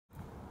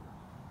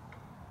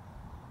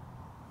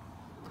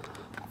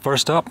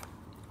First up,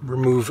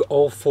 remove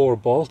all 4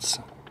 bolts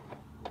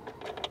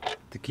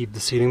to keep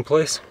the seat in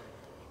place.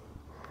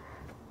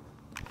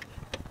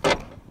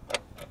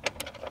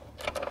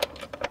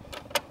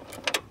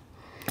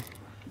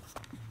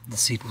 The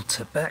seat will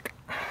tip back.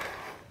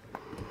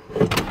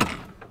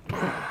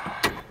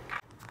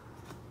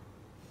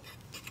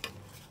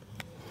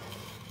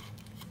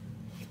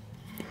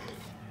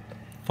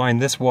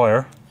 Find this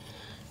wire,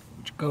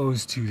 which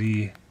goes to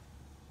the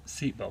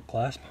seatbelt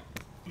clasp,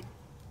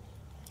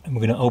 and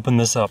we're going to open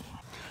this up.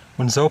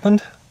 When it's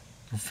opened,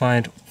 you'll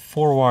find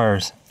 4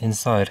 wires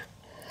inside.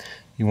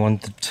 You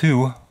want the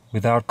 2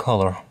 without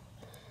color.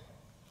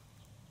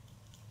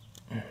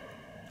 There's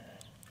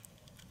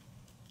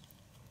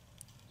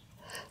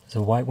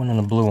a white one and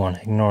a blue one,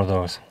 ignore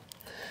those.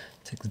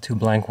 Take the 2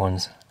 blank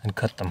ones and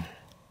cut them.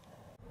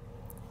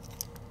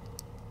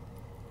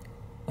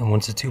 And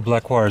once the 2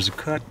 black wires are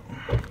cut,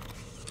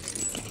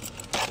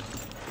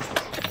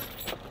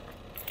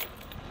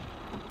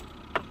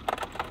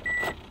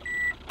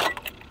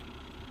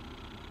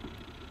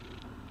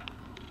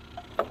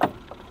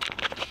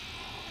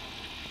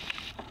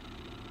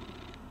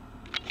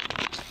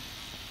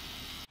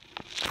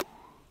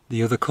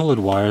 the other colored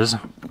wires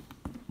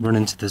run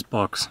into this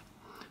box.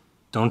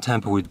 Don't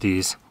tamper with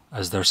these,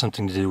 as they're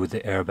something to do with the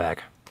airbag.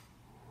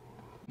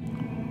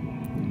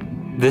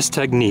 This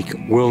technique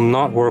will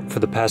not work for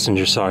the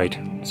passenger side,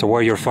 so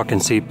wear your fucking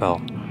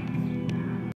seatbelt.